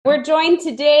We're joined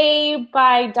today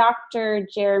by Dr.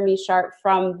 Jeremy Sharp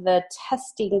from the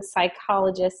Testing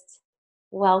Psychologist.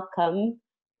 Welcome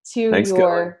to Thanks, Kelly.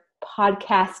 your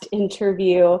podcast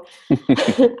interview.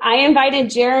 I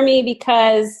invited Jeremy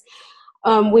because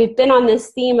we've been on this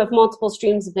theme of multiple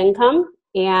streams of income,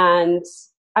 and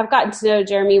I've gotten to know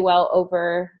Jeremy well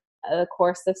over the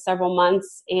course of several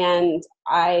months, and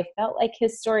I felt like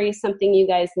his story is something you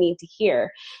guys need to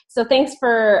hear. So thanks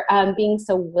for being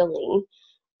so willing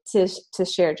to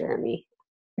share, Jeremy.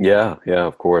 Yeah,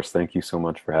 of course. Thank you so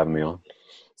much for having me on.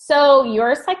 So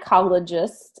you're a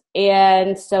psychologist,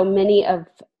 and so many of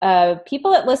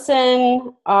people that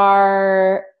listen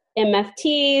are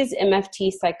MFTs,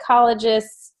 MFT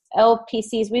psychologists,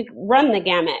 LPCs. We run the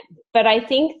gamut. But I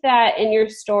think that in your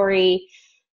story,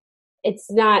 it's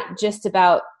not just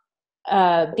about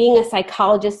being a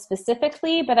psychologist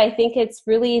specifically, but I think it's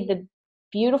really the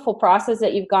beautiful process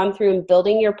that you've gone through in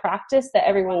building your practice that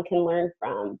everyone can learn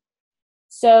from.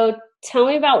 So tell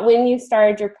me about when you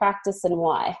started your practice and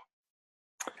why.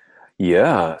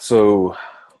 Yeah, so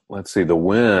let's see, the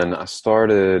when I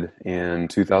started in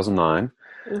 2009.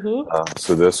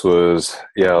 So this was,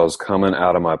 I was coming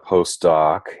out of my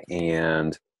postdoc,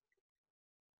 and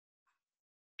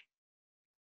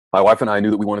my wife and I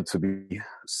knew that we wanted to be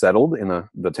settled in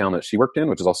the town that she worked in,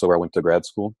 which is also where I went to grad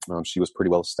school. She was pretty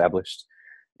well established.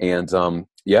 And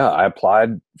I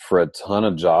applied for a ton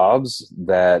of jobs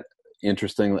that,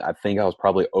 interestingly, I think I was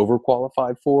probably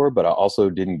overqualified for, but I also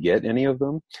didn't get any of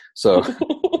them. So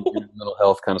mental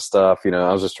health kind of stuff,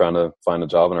 I was just trying to find a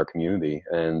job in our community,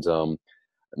 and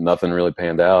nothing really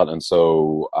panned out. And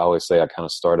so I always say I kind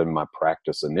of started my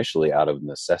practice initially out of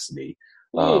necessity,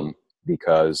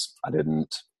 because I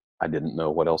didn't know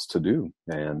what else to do,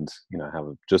 and I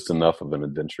have just enough of an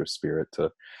adventurous spirit to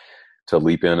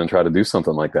leap in and try to do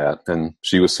something like that. And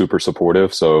she was super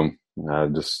supportive, so I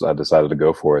decided to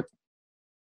go for it.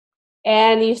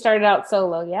 And you started out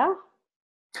solo, yeah?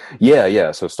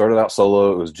 Yeah. So started out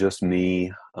solo. It was just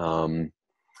me.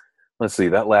 Let's see,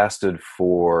 that lasted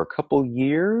for a couple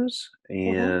years,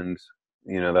 and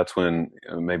that's when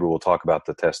maybe we'll talk about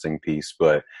the testing piece.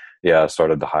 But yeah, I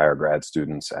started to hire grad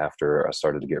students after I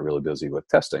started to get really busy with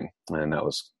testing, and that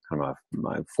was kind of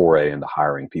my foray into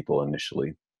hiring people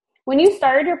initially. When you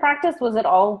started your practice, was it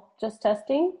all just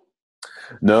testing?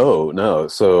 No.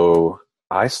 So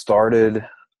I started,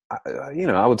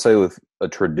 I would say with a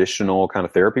traditional kind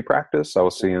of therapy practice. I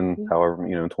was seeing, however,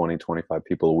 20, 25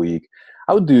 people a week.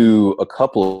 I would do a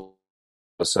couple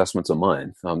of assessments a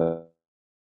month on the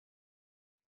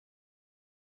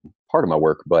part of my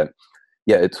work. But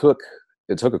yeah, it took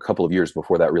a couple of years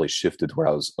before that really shifted to where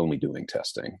I was only doing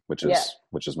testing, which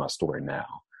is my story now.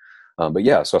 But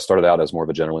yeah, so I started out as more of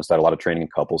a generalist. I had a lot of training in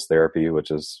couples therapy, which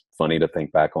is funny to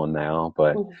think back on now,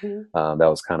 but that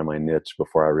was kind of my niche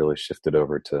before I really shifted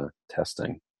over to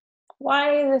testing.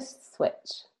 Why this switch?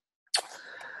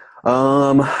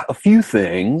 A few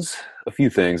things.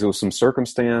 It was some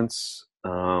circumstance. It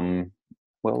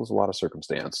was a lot of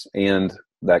circumstance, and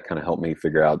that kind of helped me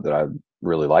figure out that I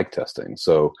really like testing.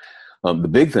 So the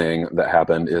big thing that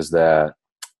happened is that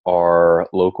our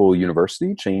local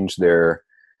university changed their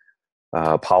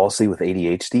policy with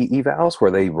ADHD evals,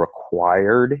 where they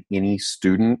required any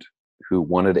student who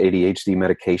wanted ADHD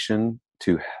medication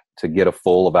to get a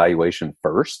full evaluation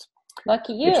first.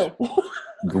 Lucky you.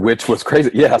 Which was crazy.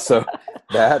 Yeah. So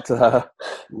that,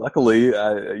 luckily,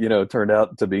 turned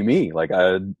out to be me. Like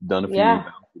I had done a few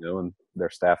evals, and their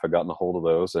staff had gotten a hold of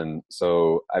those. And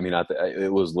so,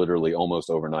 it was literally almost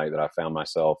overnight that I found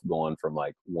myself going from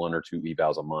like 1 or 2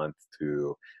 evals a month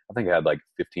to, I think I had like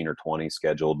 15 or 20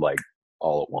 scheduled, like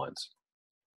all at once.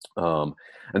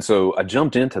 And so I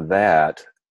jumped into that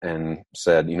and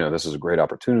said, this is a great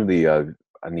opportunity. I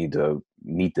need to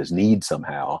meet this need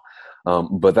somehow.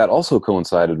 But that also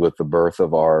coincided with the birth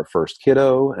of our first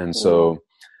kiddo. And so,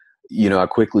 I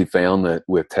quickly found that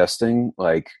with testing,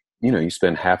 like, you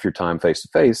spend half your time face to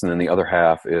face, and then the other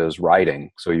half is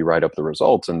writing. So you write up the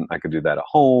results, and I could do that at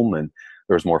home, and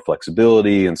there was more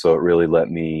flexibility. And so it really let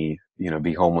me,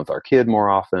 be home with our kid more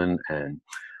often. And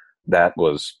that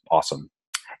was awesome.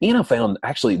 And I found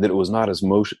actually that it was not as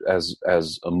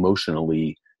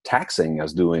emotionally taxing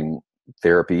as doing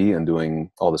therapy and doing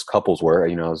all this couples work.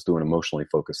 I was doing emotionally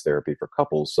focused therapy for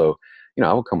couples. So,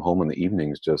 I would come home in the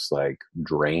evenings just like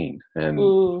drained and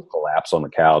collapse on the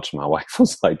couch. My wife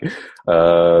was like,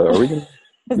 are we going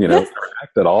to,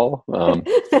 interact at all?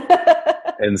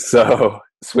 And so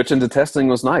switching to testing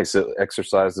was nice. It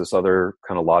exercised this other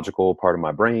kind of logical part of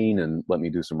my brain and let me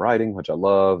do some writing, which I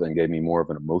love, and gave me more of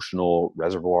an emotional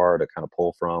reservoir to kind of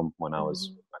pull from when I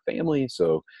was my family.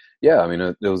 So yeah, I mean,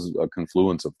 it was a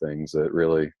confluence of things that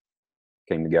really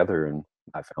came together, and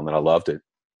I found that I loved it.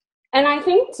 And I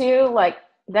think too, like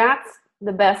that's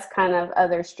the best kind of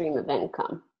other stream of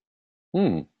income.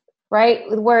 Right?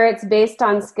 Where it's based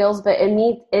on skills, but it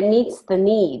meets the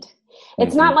need.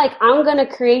 It's not like I'm going to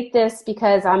create this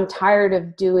because I'm tired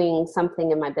of doing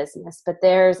something in my business, but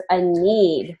there's a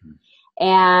need,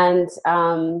 and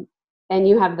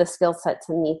you have the skill set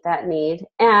to meet that need,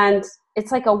 and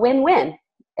it's like a win-win.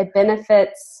 It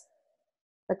benefits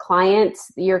the client,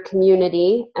 your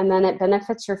community, and then it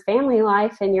benefits your family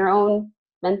life and your own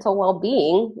mental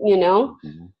well-being, you know?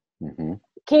 Mm-hmm.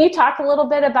 Can you talk a little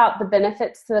bit about the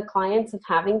benefits to the clients of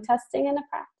having testing in a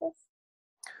practice?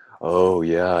 Oh,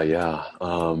 yeah.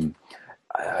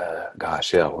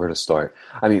 Gosh, yeah, where to start?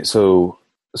 I mean, so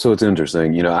it's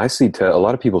interesting. You know, I see a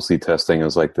lot of people see testing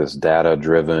as like this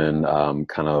data-driven,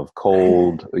 kind of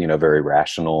cold, you know, very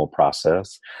rational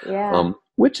process. Yeah.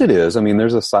 Which it is. I mean,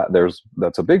 that's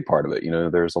a big part of it. You know,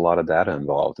 there's a lot of data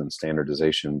involved in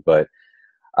standardization. But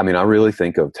I mean, I really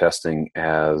think of testing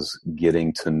as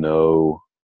getting to know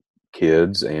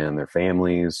kids and their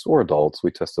families, or adults.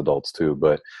 We test adults too,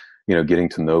 but you know, getting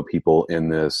to know people in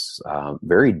this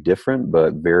very different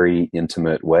but very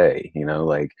intimate way. You know,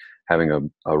 like having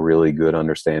a really good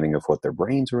understanding of what their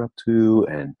brains are up to,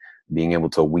 and being able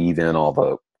to weave in all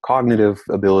the cognitive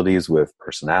abilities with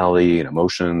personality and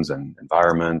emotions and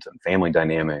environment and family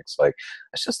dynamics. Like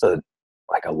it's just a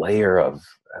layer of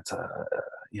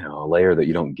a layer that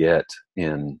you don't get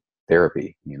in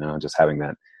therapy. You know, just having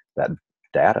that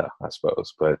data, I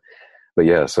suppose. But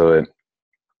yeah, so it,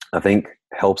 I think,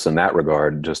 helps in that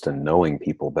regard, just in knowing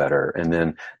people better. And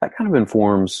then that kind of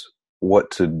informs what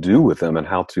to do with them and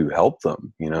how to help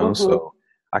them, you know? So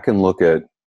I can look at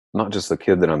not just the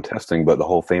kid that I'm testing, but the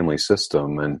whole family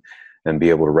system, and be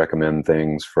able to recommend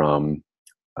things from,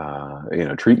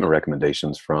 treatment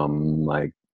recommendations from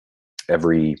like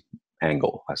every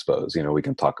angle, I suppose. You know, we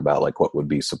can talk about like what would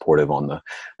be supportive on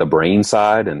the brain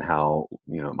side, and how,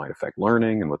 you know, it might affect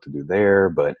learning and what to do there,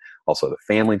 but also the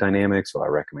family dynamics. So I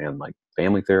recommend like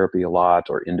family therapy a lot,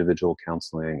 or individual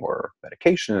counseling, or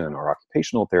medication, or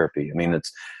occupational therapy. I mean,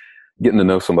 it's getting to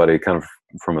know somebody kind of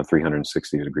from a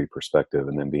 360-degree perspective,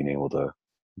 and then being able to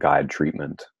guide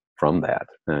treatment from that.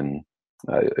 And,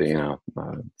 I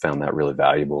found that really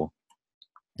valuable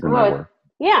in my work.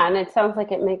 Yeah, and it sounds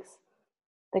like it makes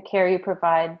the care you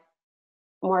provide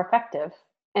more effective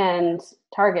and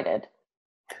targeted.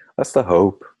 That's the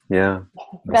hope. Yeah.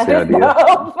 That's the idea. The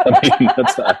hope. I mean,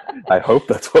 I hope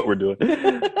that's what we're doing.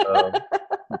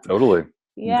 Totally.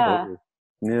 Yeah. Totally.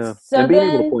 Yeah. So and being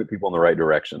able to point people in the right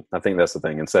direction. I think that's the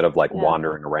thing. Instead of like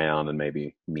wandering around and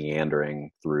maybe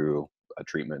meandering through a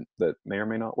treatment that may or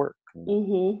may not work.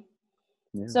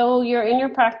 Yeah. So you're in your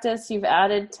practice, you've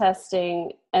added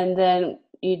testing, and then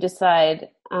you decide,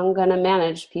 I'm going to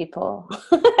manage people.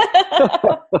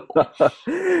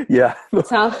 Yeah.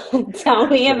 Tell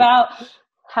me about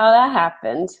how that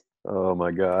happened. Oh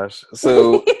my gosh.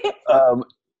 So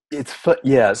it's fun.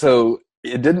 Yeah. So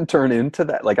it didn't turn into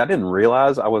that. Like I didn't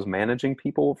realize I was managing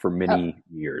people for many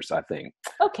years, I think.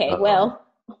 Okay. Well.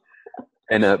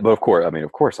 And, but of course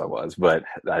I was, but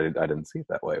I didn't see it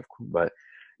that way. But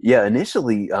yeah,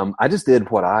 initially, I just did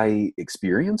what I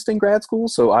experienced in grad school.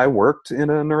 So I worked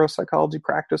in a neuropsychology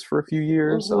practice for a few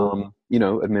years,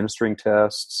 administering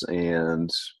tests, and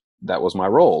that was my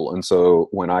role. And so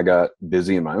when I got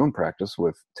busy in my own practice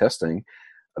with testing,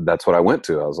 that's what I went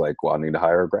to. I was like, well, I need to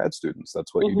hire grad students.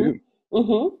 That's what you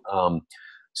do.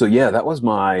 So yeah, that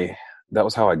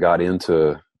was how I got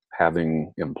into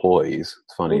having employees.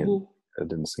 It's funny. It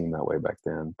didn't seem that way back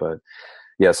then, but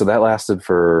yeah, so that lasted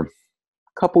for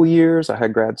couple years. I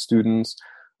had grad students.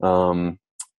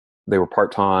 They were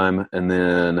part-time, and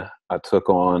then I took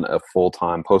on a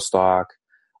full-time postdoc.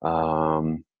 I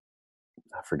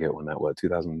forget when that was,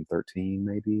 2013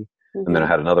 maybe. And then I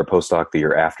had another postdoc the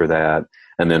year after that.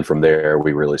 And then from there,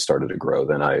 we really started to grow.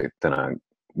 Then I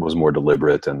was more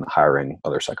deliberate in hiring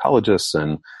other psychologists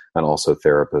and also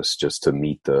therapists, just to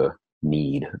meet the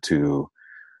need to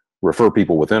refer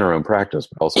people within our own practice,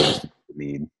 but also just the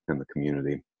need in the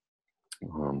community.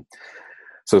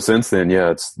 So since then, yeah,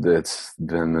 it's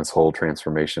been this whole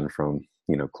transformation from,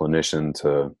 clinician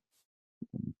to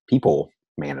people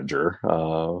manager,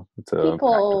 to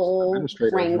people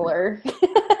wrangler.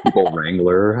 People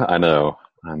wrangler. I know.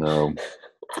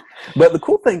 But the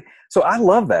cool thing, so I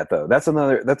love that though.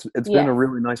 It's been a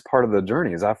really nice part of the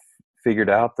journey, is I've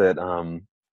figured out that,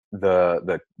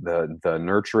 the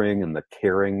nurturing and the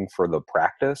caring for the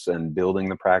practice and building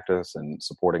the practice and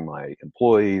supporting my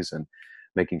employees and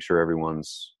making sure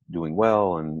everyone's doing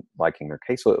well and liking their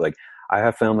caseload. Like, I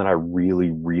have found that I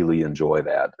really, really enjoy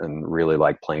that and really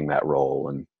like playing that role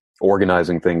and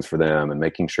organizing things for them and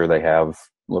making sure they have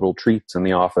little treats in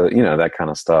the office, that kind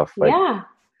of stuff. Like, Yeah.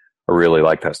 I really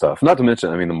like that stuff. Not to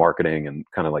mention, the marketing and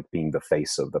kind of like being the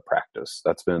face of the practice.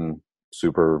 That's been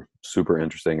super, super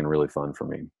interesting and really fun for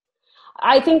me.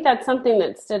 I think that's something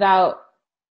that stood out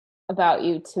about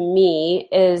you to me,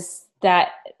 is that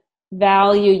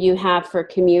value you have for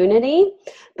community,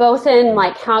 both in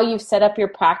like how you've set up your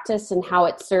practice and how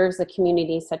it serves the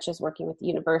community, such as working with the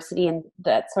university and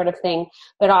that sort of thing,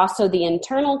 but also the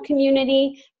internal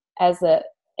community as a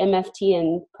MFT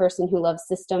and person who loves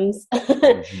systems.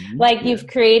 Like, you've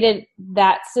created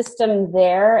that system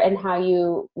there, and how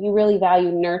you really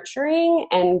value nurturing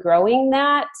and growing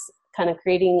that, kind of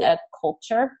creating a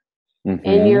culture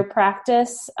in your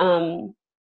practice,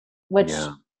 which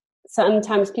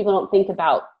sometimes people don't think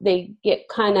about. They get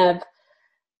kind of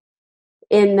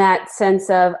in that sense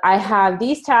of, I have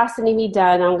these tasks that need to be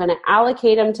done. I'm going to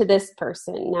allocate them to this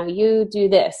person. Now you do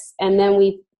this. And then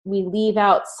we leave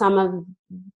out some of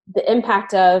the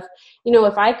impact of,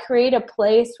 if I create a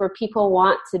place where people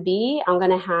want to be, I'm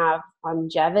going to have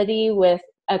longevity with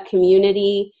a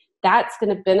community. That's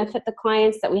going to benefit the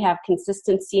clients, that we have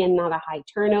consistency and not a high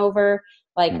turnover.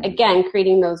 Like, again,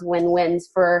 creating those win-wins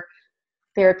for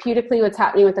therapeutically what's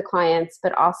happening with the clients,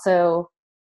 but also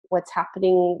what's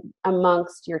happening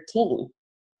amongst your team.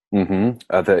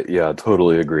 I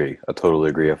totally agree. I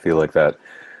feel like that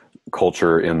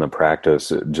culture in the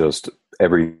practice, just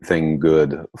everything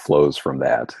good flows from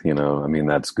that.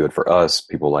 That's good for us.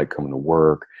 People like coming to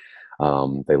work.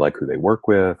 They like who they work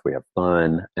with. We have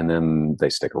fun, and then they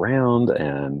stick around,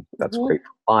 and that's great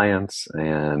for clients.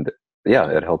 And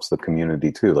it helps the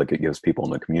community too. Like, it gives people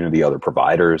in the community, other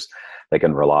providers, they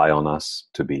can rely on us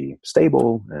to be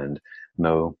stable and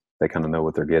they kind of know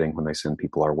what they're getting when they send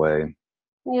people our way.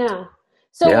 Yeah.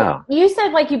 So you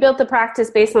said like you built the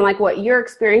practice based on like what your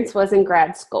experience was in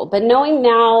grad school, but knowing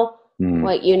now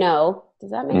what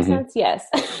does that make sense? Yes.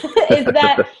 Is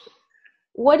that,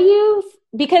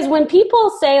 because when people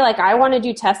say like, I want to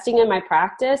do testing in my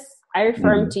practice, I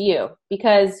refer them to you,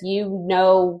 because you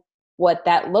know what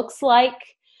that looks like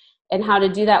and how to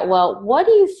do that well. What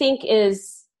do you think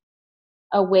is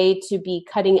a way to be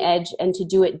cutting edge and to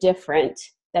do it different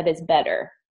that is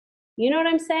better? You know what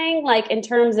I'm saying? Like, in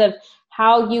terms of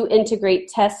how you integrate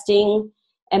testing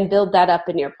and build that up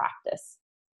in your practice.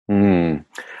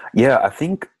 Yeah, I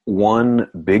think one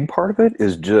big part of it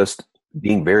is just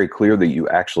being very clear that you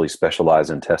actually specialize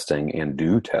in testing and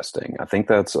do testing. I think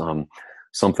that's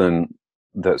something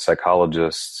that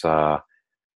psychologists, I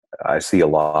see a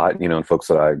lot, in folks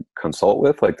that I consult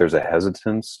with. Like, there's a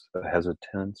hesitation. Is that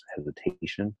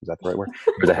the right word?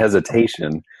 There's a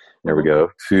hesitation. There we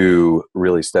go. To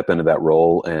really step into that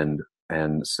role and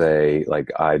say, like,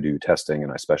 I do testing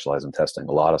and I specialize in testing.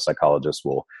 A lot of psychologists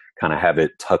will kind of have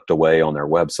it tucked away on their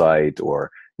website, or,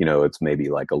 it's maybe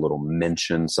like a little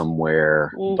mention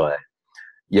somewhere. But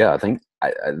I think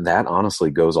that honestly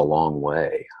goes a long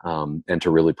way. And to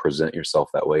really present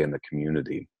yourself that way in the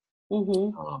community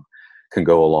can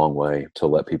go a long way to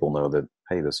let people know that,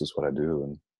 hey, this is what I do,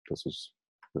 and this is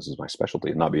my specialty,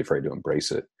 and not be afraid to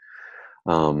embrace it.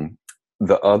 There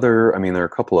are a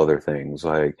couple other things.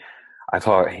 Like, I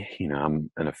thought, I'm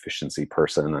an efficiency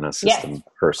person and a system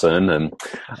person, and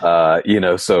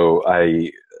so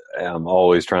I am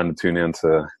always trying to tune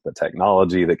into the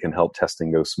technology that can help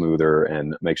testing go smoother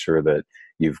and make sure that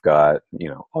you've got,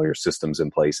 all your systems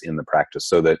in place in the practice,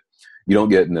 so that you don't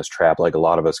get in this trap. Like, a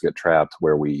lot of us get trapped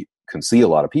where we can see a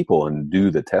lot of people and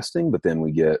do the testing, but then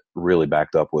we get really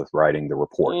backed up with writing the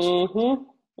reports.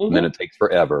 And then it takes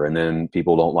forever, and then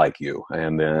people don't like you,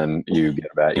 and then you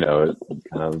get back, it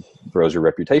kind of throws your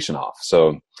reputation off.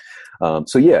 So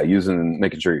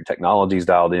making sure your technology is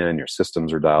dialed in, your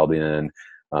systems are dialed in.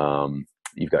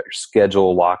 You've got your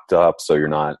schedule locked up, so you're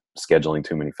not scheduling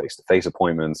too many face-to-face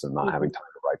appointments and not having time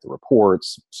to write the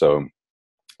reports. So,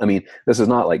 this is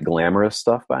not like glamorous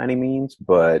stuff by any means,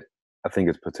 but I think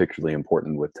it's particularly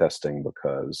important with testing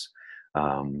because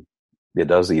it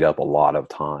does eat up a lot of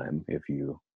time if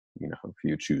you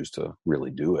choose to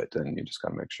really do it, and you just got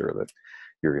to make sure that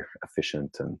you're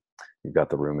efficient and you've got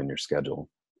the room in your schedule.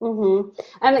 And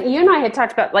you and I had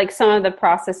talked about like some of the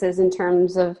processes in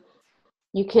terms of,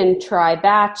 you can try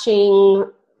batching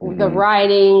the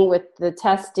writing with the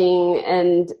testing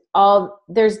and all.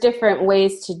 There's different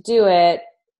ways to do it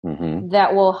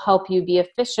that will help you be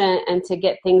efficient and to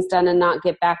get things done and not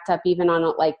get backed up even on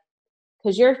it, like,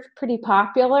 because you're pretty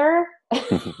popular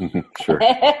Sure.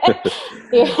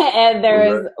 And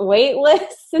there's wait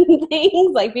lists and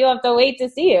things, like people have to wait to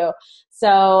see you.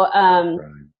 So Right.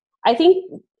 I think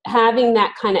having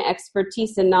that kind of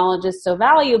expertise and knowledge is so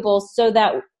valuable, so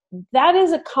that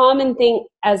is a common thing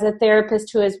as a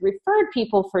therapist who has referred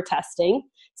people for testing.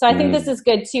 So I think this is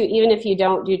good too, even if you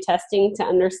don't do testing, to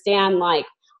understand like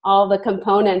all the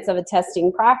components of a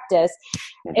testing practice.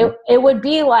 It would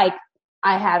be like,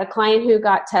 I had a client who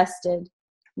got tested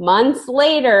months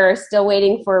later, still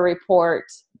waiting for a report,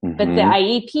 but the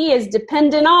IEP is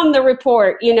dependent on the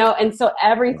report, and so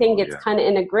everything gets kind of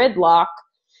in a gridlock.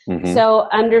 So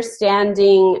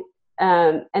understanding,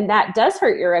 and that does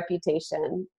hurt your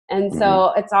reputation. And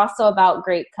so it's also about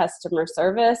great customer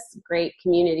service, great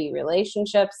community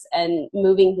relationships, and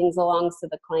moving things along so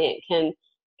the client can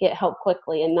get help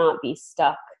quickly and not be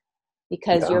stuck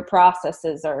because your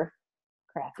processes are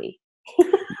crappy.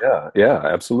 Yeah,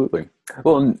 absolutely.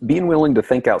 Well, and being willing to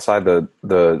think outside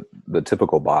the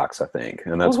typical box, I think,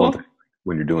 and that's one thing.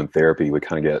 When you're doing therapy, we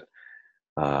kind of get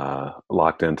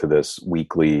locked into this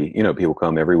weekly, people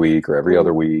come every week or every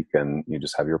other week and you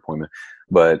just have your appointment.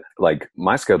 But like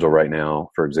my schedule right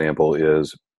now, for example,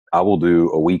 is I will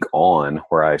do a week on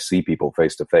where I see people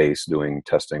face to face doing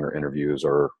testing or interviews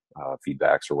or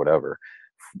feedbacks or whatever,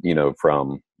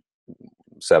 from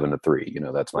 7 to 3,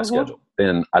 that's my schedule.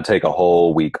 Then I take a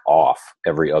whole week off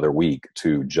every other week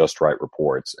to just write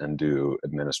reports and do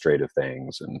administrative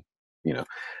things. And,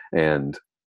 and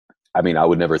I mean, I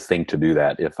would never think to do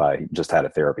that if I just had a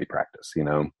therapy practice,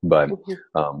 but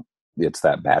it's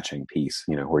that batching piece,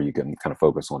 where you can kind of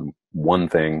focus on one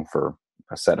thing for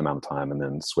a set amount of time and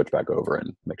then switch back over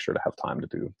and make sure to have time to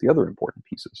do the other important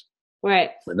pieces.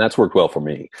 Right. And that's worked well for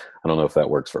me. I don't know if that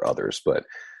works for others, but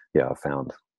yeah, I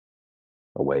found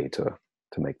a way to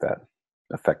make that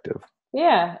effective.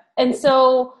 Yeah. And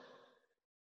so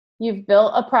you've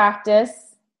built a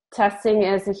practice. Testing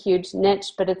is a huge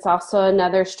niche, but it's also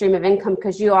another stream of income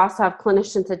because you also have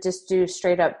clinicians that just do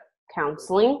straight up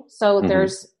counseling. So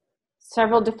there's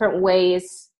several different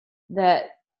ways that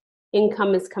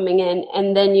income is coming in.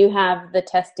 And then you have the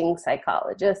testing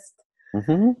psychologist.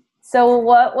 So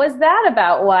what was that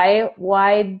about?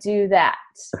 Why do that?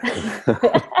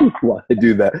 Why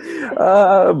do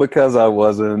that? Because I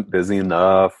wasn't busy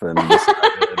enough and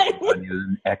I needed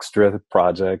an extra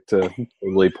project to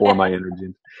really pour my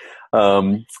energy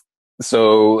in.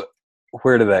 So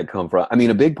where did that come from? I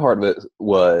mean, a big part of it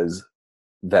was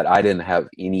that I didn't have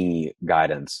any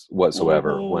guidance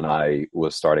whatsoever when I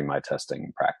was starting my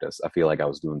testing practice. I feel like I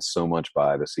was doing so much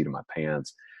by the seat of my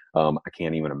pants. I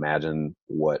can't even imagine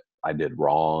what I did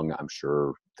wrong. I'm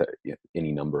sure that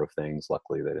any number of things.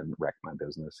 Luckily, they didn't wreck my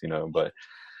business,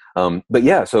 But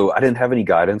yeah, so I didn't have any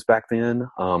guidance back then,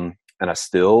 and it's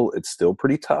still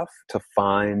pretty tough to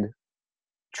find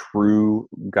true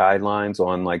guidelines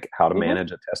on like how to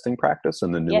manage a testing practice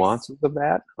and the nuances of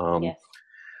that.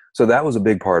 So that was a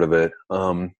big part of it.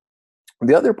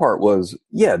 The other part was,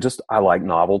 just I like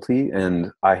novelty,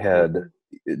 and I had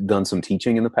done some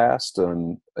teaching in the past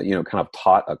and, kind of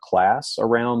taught a class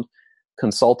around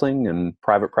consulting and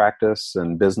private practice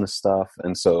and business stuff.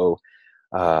 And so,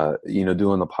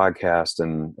 doing the podcast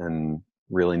and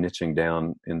really niching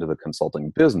down into the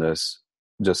consulting business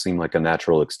just seemed like a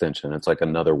natural extension. It's like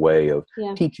another way of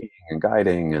teaching and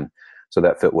guiding. And so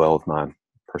that fit well with my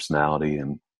personality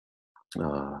and,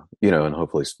 and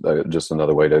hopefully just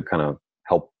another way to kind of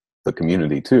help the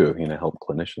community too, help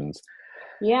clinicians.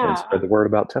 And spread the word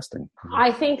about testing.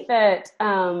 I think that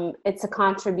it's a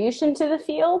contribution to the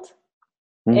field.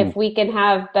 If we can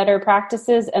have better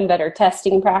practices and better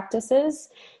testing practices,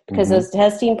 because those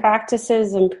testing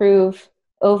practices improve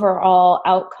overall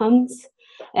outcomes.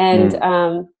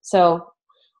 And so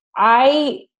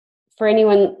for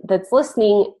anyone that's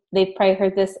listening, they've probably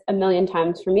heard this a million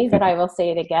times from me, but I will say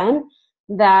it again,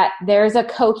 that there's a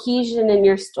cohesion in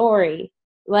your story.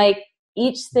 Like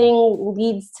each thing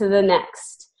leads to the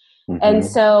next. And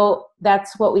so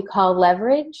that's what we call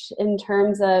leverage in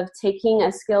terms of taking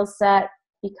a skill set,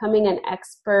 becoming an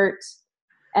expert,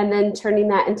 and then turning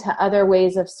that into other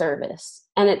ways of service.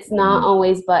 And it's not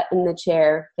always but in the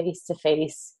chair,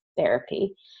 face-to-face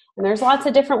therapy. And there's lots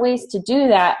of different ways to do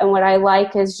that. And what I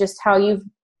like is just how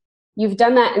you've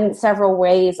done that in several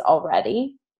ways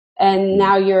already. And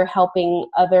now you're helping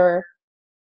other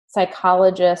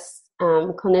psychologists,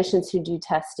 clinicians who do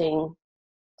testing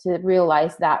to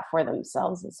realize that for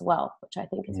themselves as well, which I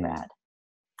think is rad.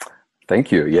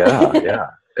 Thank you. Yeah.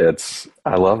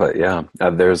 I love it. Yeah.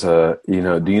 There's do you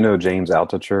know James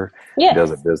Altucher? Yeah. He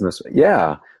does a business.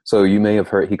 Yeah. So you may have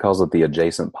heard, he calls it the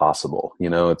adjacent possible.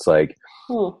 It's like,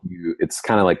 it's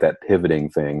kind of like that pivoting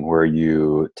thing where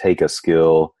you take a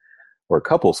skill or a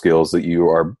couple skills that you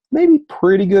are maybe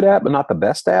pretty good at, but not the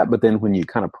best at. But then when you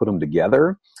kind of put them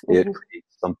together, it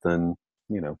creates something,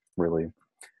 really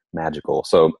magical.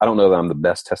 So I don't know that I'm the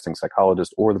best testing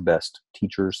psychologist or the best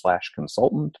teacher /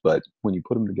 consultant, but when you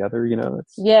put them together,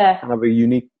 it's kind of a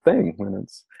unique thing when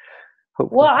it's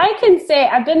hopeful. Well, I can say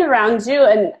I've been around you,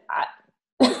 and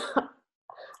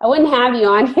I wouldn't have you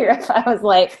on here if I was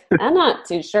like, I'm not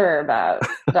too sure about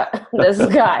this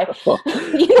guy.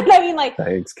 You know what I mean? Like,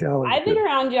 thanks, Kelly. I've been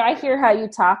around you. I hear how you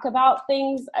talk about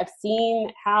things. I've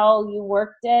seen how you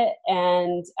worked it,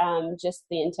 and just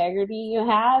the integrity you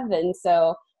have. And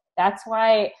so that's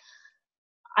why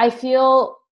I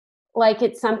feel like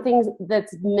it's something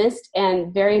that's missed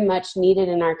and very much needed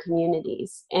in our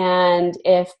communities. And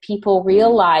if people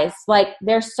realize, like,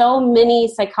 there's so many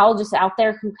psychologists out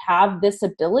there who have this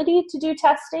ability to do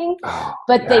testing,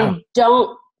 but they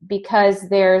don't, because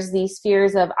there's these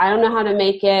fears of, I don't know how to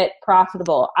make it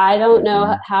profitable. I don't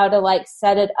know how to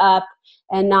set it up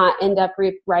and not end up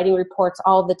writing reports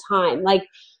all the time.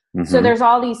 So there's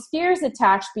all these fears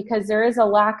attached because there is a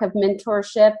lack of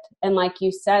mentorship. And like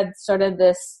you said, sort of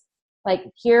this,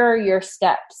 here are your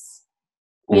steps,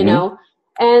 and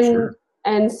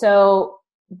so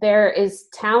there is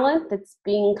talent that's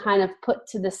being kind of put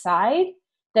to the side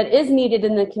that is needed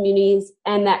in the communities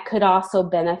and that could also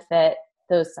benefit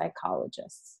those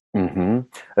psychologists.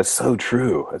 That's so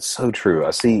true. It's so true. I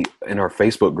see in our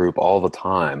Facebook group all the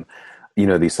time,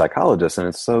 these psychologists, and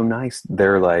it's so nice.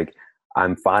 They're like,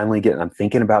 I'm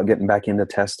thinking about getting back into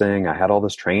testing. I had all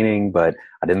this training, but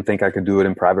I didn't think I could do it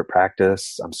in private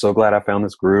practice. I'm so glad I found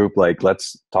this group.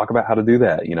 Let's talk about how to do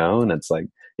that, and it's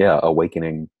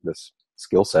awakening this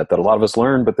skill set that a lot of us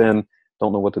learn, but then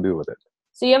don't know what to do with it.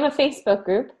 So you have a Facebook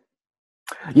group?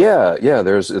 Yeah.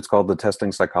 It's called the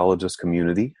Testing Psychologist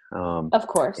Community. Of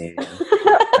course.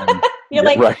 You're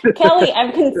right. Kelly,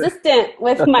 I'm consistent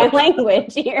with my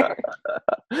language here.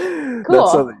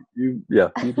 Cool. You'd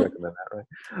recommend that, right?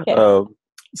 Okay.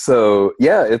 So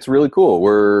it's really cool.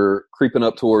 We're creeping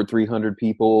up toward 300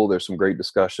 people. There's some great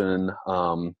discussion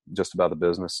just about the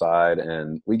business side,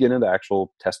 and we get into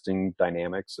actual testing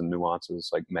dynamics and nuances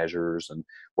like measures and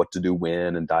what to do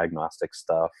when and diagnostic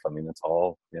stuff. I mean, it's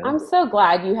all. Yeah. I'm so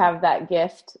glad you have that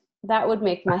gift. That would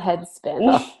make my head spin.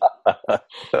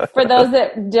 For those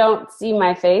that don't see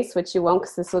my face, which you won't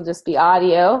because this will just be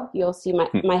audio, you'll see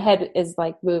my head is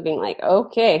moving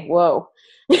okay, whoa.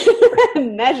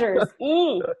 Measures.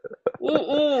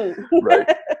 Right.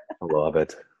 Love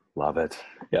it.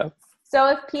 Yeah. So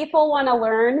if people want to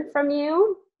learn from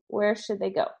you, where should they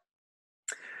go?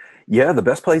 Yeah, the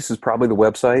best place is probably the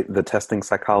website,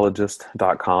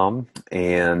 thetestingpsychologist.com.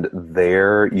 And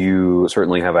there you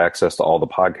certainly have access to all the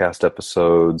podcast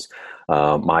episodes.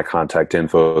 My contact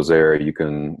info is there. You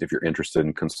can, if you're interested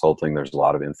in consulting, there's a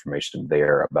lot of information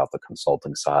there about the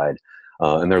consulting side.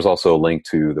 And there's also a link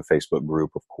to the Facebook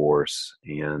group, of course,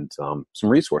 and some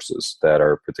resources that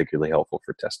are particularly helpful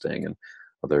for testing and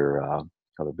other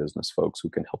business folks who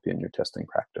can help you in your testing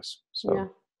practice.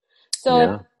 So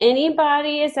if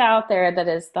anybody is out there that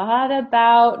has thought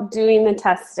about doing the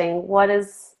testing, what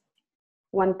is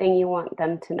one thing you want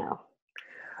them to know?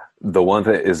 The one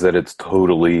thing is that it's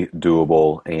totally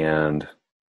doable, and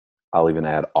I'll even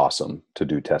add awesome to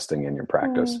do testing in your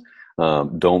practice.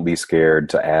 Don't be scared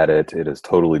to add it. It is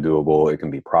totally doable. It can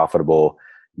be profitable.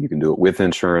 You can do it with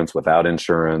insurance, without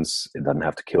insurance. It doesn't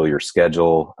have to kill your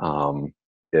schedule.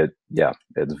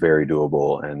 It's very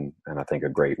doable, and I think a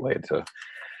great way to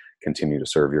continue to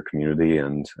serve your community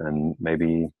and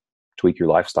maybe tweak your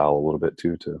lifestyle a little bit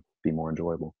too to be more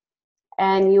enjoyable.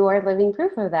 And you are living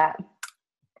proof of that.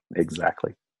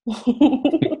 Exactly.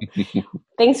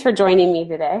 Thanks for joining me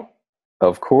today.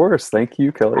 Of course. Thank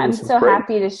you, Kelly. I'm so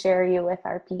happy to share you with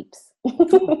our peeps.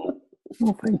 Well,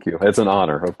 thank you. It's an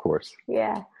honor, of course.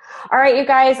 Yeah. All right, you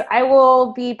guys, I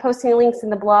will be posting links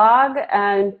in the blog,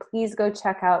 and please go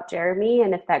check out Jeremy.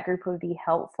 And if that group would be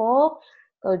helpful,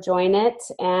 go join it.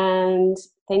 And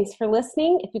thanks for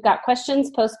listening. If you've got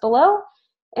questions, post below,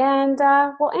 and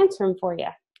we'll answer them for you.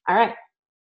 All right.